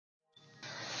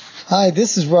Hi,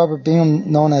 this is Robert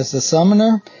Bingham, known as the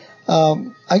Summoner.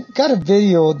 I got a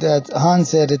video that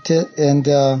Hans edited, and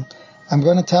I'm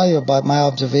going to tell you about my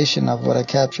observation of what I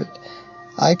captured.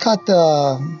 I caught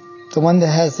the one that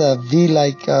has a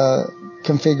V-like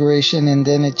configuration, and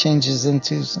then it changes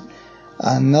into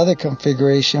another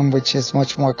configuration which is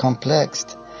much more complex.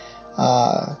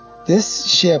 This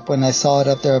ship, when I saw it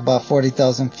up there about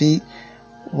 40,000 feet,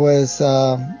 was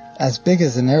as big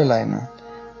as an airliner.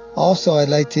 Also, I'd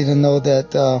like you to know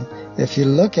that if you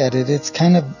look at it, it's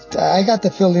kind of, I got the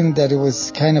feeling that it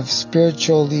was kind of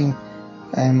spiritually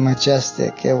and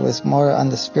majestic. It was more on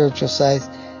the spiritual side.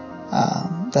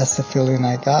 That's the feeling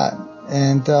I got.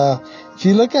 And if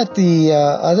you look at the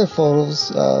other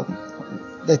photos,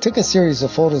 they took a series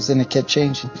of photos and it kept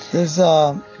changing. There's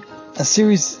a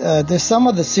series, there's some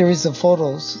of the series of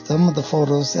photos, some of the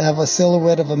photos have a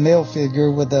silhouette of a male figure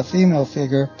with a female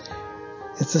figure.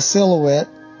 It's a silhouette.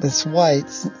 It's white,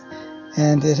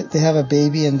 and they have a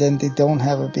baby, and then they don't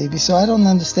have a baby. So I don't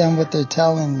understand what they're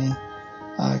telling me.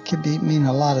 It could mean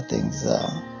a lot of things,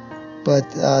 but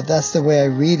that's the way I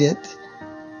read it.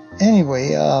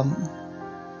 Anyway, I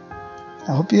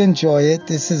hope you enjoy it.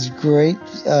 This is great.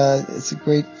 It's a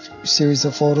great series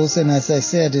of photos, and as I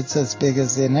said, it's as big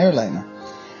as an airliner.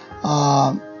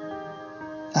 I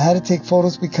had to take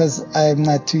photos because I'm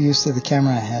not too used to the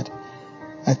camera I had.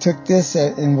 I took this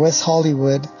in West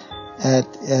Hollywood at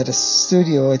a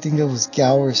studio. I think it was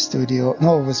Gower Studio.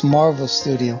 No, it was Marvel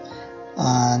Studio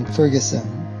on Ferguson.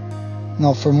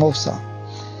 No, Formosa.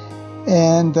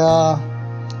 And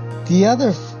the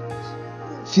other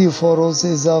few photos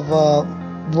is of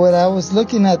what I was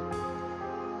looking at.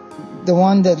 The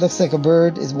one that looks like a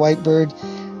bird is white bird.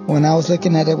 When I was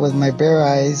looking at it with my bare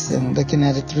eyes and looking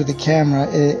at it through the camera,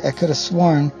 I could have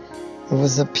sworn it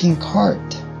was a pink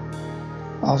heart.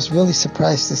 I was really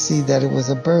surprised to see that it was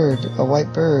a bird, a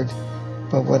white bird,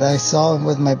 but what I saw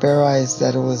with my bare eyes,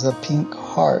 that it was a pink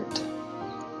heart.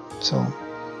 So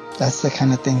that's the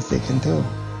kind of things they can do.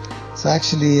 So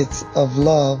actually it's of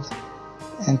love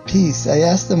and peace. I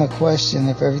asked them a question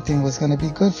if everything was going to be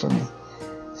good for me,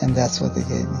 and that's what they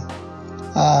gave me.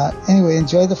 Anyway,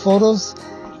 enjoy the photos.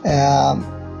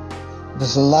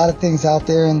 There's a lot of things out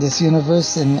there in this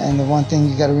universe, and the one thing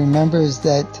you got to remember is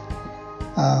that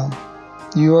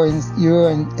you are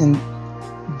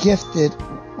gifted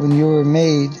when you were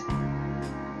made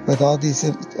with all these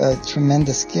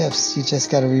tremendous gifts. You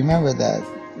just got to remember that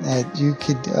you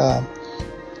could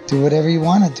do whatever you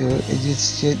want to do. You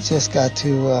just got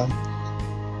to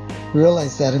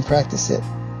realize that and practice it.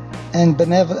 And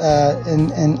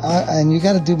you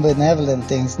got to do benevolent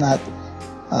things, not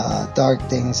dark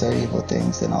things or evil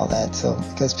things and all that. So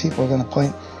because people are going to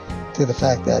point to the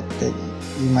fact that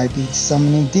you might be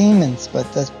summoning demons, but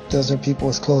those are people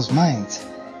with closed minds.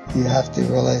 You have to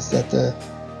realize that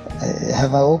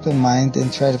have an open mind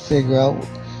and try to figure out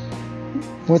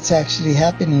what's actually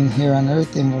happening here on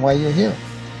Earth and why you're here.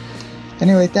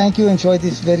 Anyway, thank you. Enjoy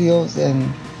these videos,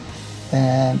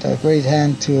 and a great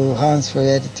hand to Hans for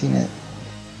editing it.